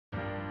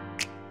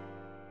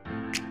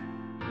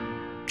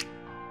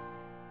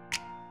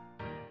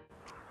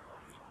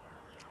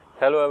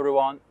Hello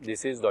everyone,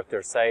 this is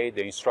Dr. Saeed,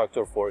 the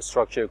instructor for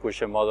Structural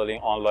Equation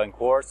Modeling online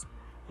course.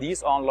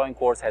 This online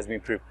course has been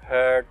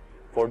prepared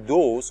for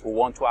those who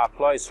want to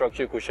apply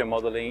structural equation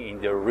modeling in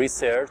their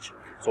research.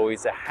 So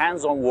it's a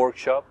hands-on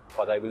workshop,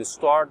 but I will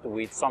start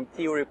with some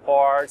theory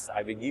parts.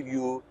 I will give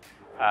you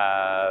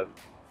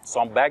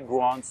some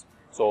backgrounds.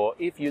 So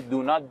if you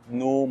do not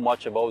know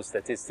much about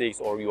statistics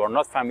or you are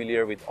not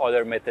familiar with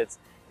other methods,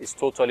 it's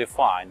totally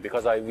fine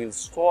because I will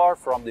start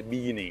from the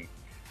beginning.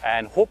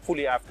 And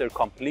hopefully after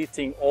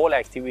completing all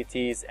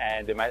activities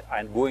and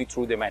going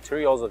through the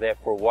materials that I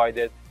have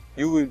provided,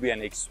 you will be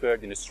an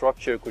expert in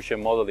structural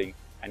equation modeling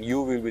and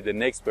you will be the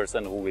next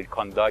person who will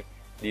conduct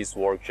this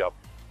workshop.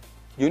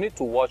 You need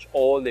to watch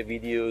all the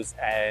videos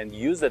and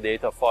use the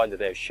data file that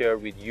I have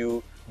shared with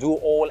you, do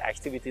all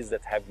activities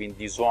that have been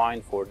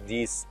designed for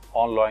this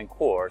online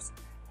course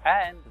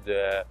and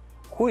the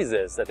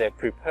quizzes that I have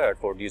prepared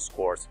for this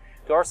course.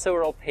 There are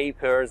several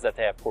papers that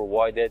I have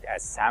provided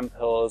as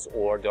samples,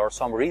 or there are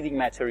some reading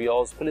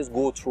materials. Please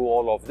go through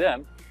all of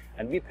them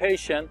and be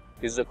patient.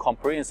 This is a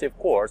comprehensive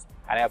course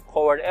and I have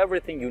covered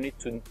everything you need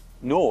to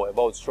know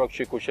about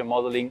structural equation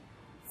modeling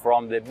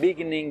from the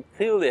beginning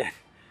till the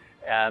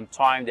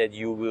time that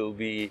you will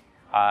be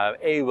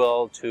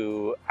able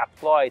to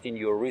apply it in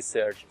your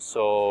research.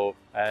 So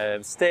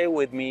stay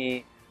with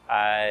me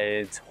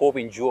and hope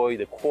you enjoy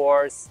the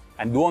course.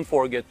 And don't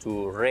forget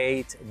to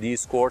rate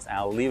this course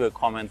and leave a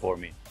comment for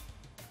me.